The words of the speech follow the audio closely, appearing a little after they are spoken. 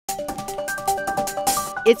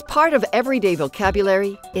It's part of everyday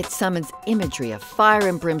vocabulary. It summons imagery of fire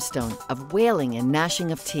and brimstone, of wailing and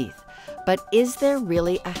gnashing of teeth. But is there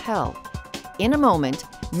really a hell? In a moment,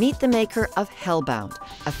 meet the maker of Hellbound,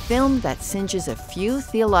 a film that singes a few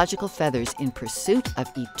theological feathers in pursuit of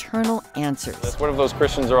eternal answers. What if those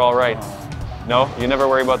Christians are all right? No? You never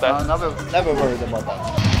worry about that? Never worried about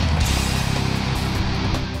that.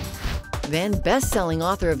 Then best-selling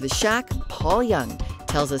author of The Shack, Paul Young,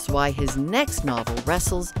 tells us why his next novel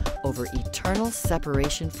wrestles over eternal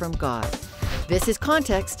separation from God. This is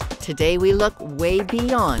Context. Today we look way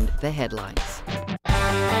beyond the headlines.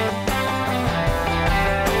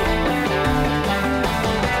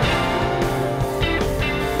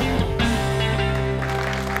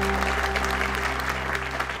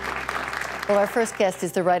 Well, our first guest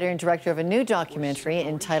is the writer and director of a new documentary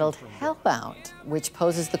entitled Hellbound, which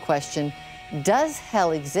poses the question, does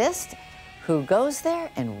hell exist? Who goes there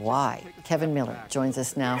and why? Kevin Miller joins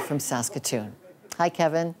us now from Saskatoon. Hi,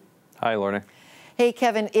 Kevin. Hi, Lorna. Hey,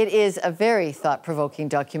 Kevin, it is a very thought-provoking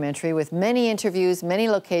documentary with many interviews, many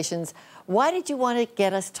locations. Why did you want to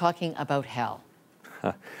get us talking about hell?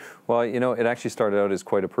 Well, you know, it actually started out as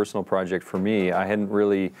quite a personal project for me. I hadn't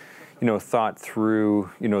really, thought through,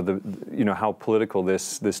 how political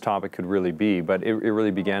this topic could really be. But it really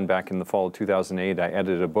began back in the fall of 2008. I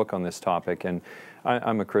edited a book on this topic, and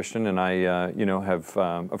I'm a Christian, and I, have,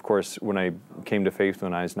 of course, when I came to faith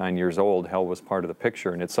when I was 9 years old, hell was part of the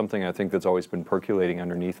picture, and it's something I think that's always been percolating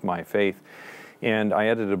underneath my faith. And I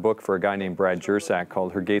edited a book for a guy named Brad Jersak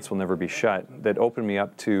called Her Gates Will Never Be Shut that opened me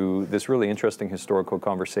up to this really interesting historical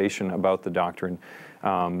conversation about the doctrine.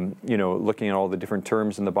 Looking at all the different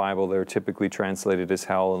terms in the Bible that are typically translated as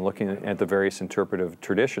hell and looking at the various interpretive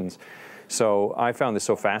traditions. So I found this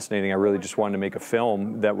so fascinating, I really just wanted to make a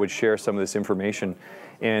film that would share some of this information.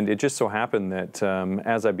 And it just so happened that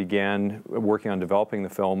as I began working on developing the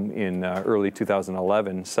film in early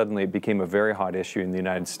 2011, suddenly it became a very hot issue in the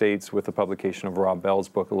United States with the publication of Rob Bell's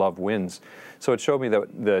book, Love Wins. So it showed me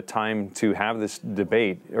that the time to have this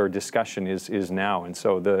debate or discussion is now. And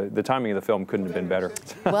so the timing of the film couldn't have been better.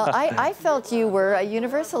 Well, I felt you were a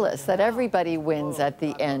universalist, that everybody wins at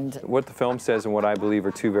the end. What the film says and what I believe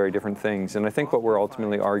are two very different things. And I think what we're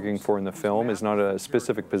ultimately arguing for in the film is not a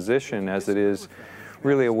specific position as it is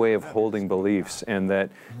really a way of holding beliefs, and that,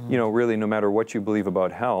 really no matter what you believe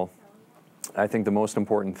about hell, I think the most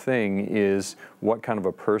important thing is what kind of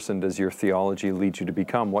a person does your theology lead you to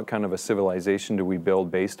become? What kind of a civilization do we build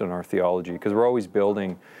based on our theology? Because we're always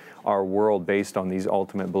building our world based on these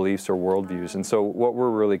ultimate beliefs or worldviews. And so what we're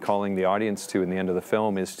really calling the audience to in the end of the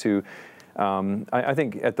film is to, I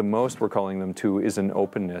think at the most we're calling them to is an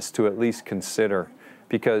openness to at least consider.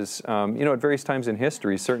 Because, at various times in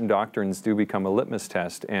history, certain doctrines do become a litmus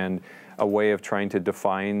test and a way of trying to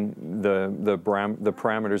define the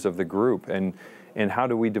parameters of the group. And how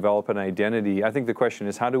do we develop an identity? I think the question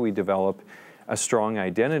is, how do we develop a strong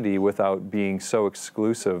identity without being so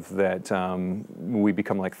exclusive that we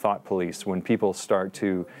become like thought police when people start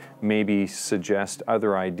to maybe suggest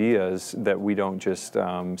other ideas that we don't just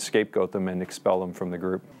scapegoat them and expel them from the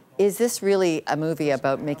group. Is this really a movie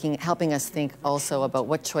about helping us think also about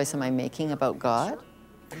what choice am I making about God?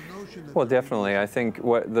 Well, definitely. I think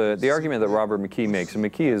what the argument that Robert McKee makes, and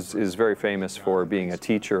McKee is very famous for being a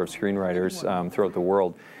teacher of screenwriters throughout the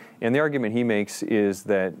world, and the argument he makes is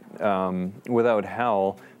that without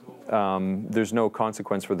hell, there's no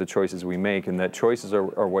consequence for the choices we make, and that choices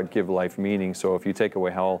are what give life meaning. So if you take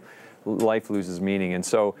away hell, life loses meaning. And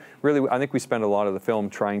so really, I think we spend a lot of the film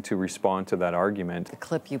trying to respond to that argument. The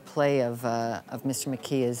clip you play of Mr.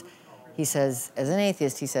 McKee is, he says, as an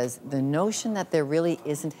atheist, he says, the notion that there really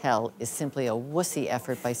isn't hell is simply a wussy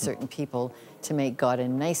effort by certain people to make God a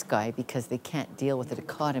nice guy because they can't deal with the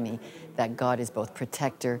dichotomy that God is both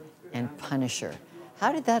protector and punisher.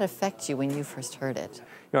 How did that affect you when you first heard it?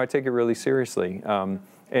 I take it really seriously.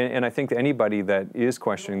 And I think that anybody that is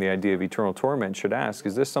questioning the idea of eternal torment should ask,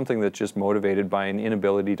 is this something that's just motivated by an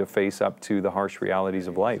inability to face up to the harsh realities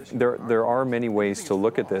of life? There are many ways to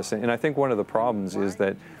look at this, and I think one of the problems is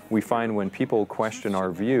that we find when people question our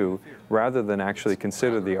view, rather than actually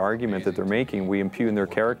consider the argument that they're making, we impugn their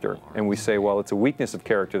character, and we say, well, it's a weakness of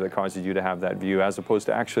character that causes you to have that view, as opposed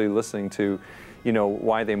to actually listening to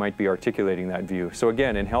why they might be articulating that view. So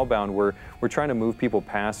again, in Hellbound, we're trying to move people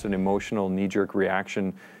past an emotional knee-jerk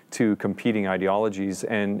reaction to competing ideologies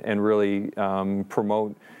and really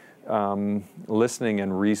promote listening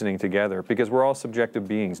and reasoning together, because we're all subjective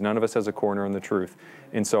beings. None of us has a corner on the truth.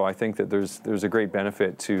 And so I think that there's a great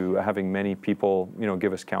benefit to having many people,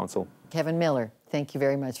 give us counsel. Kevin Miller, thank you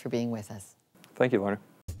very much for being with us. Thank you, Lorna.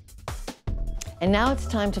 And now it's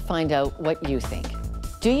time to find out what you think.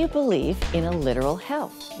 Do you believe in a literal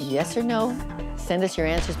hell? Yes or no? Send us your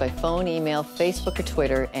answers by phone, email, Facebook, or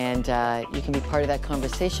Twitter, and you can be part of that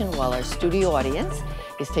conversation while our studio audience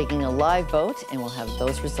is taking a live vote, and we'll have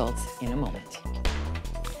those results in a moment.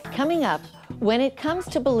 Coming up, when it comes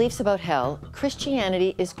to beliefs about hell,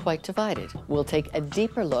 Christianity is quite divided. We'll take a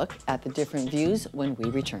deeper look at the different views when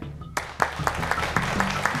we return.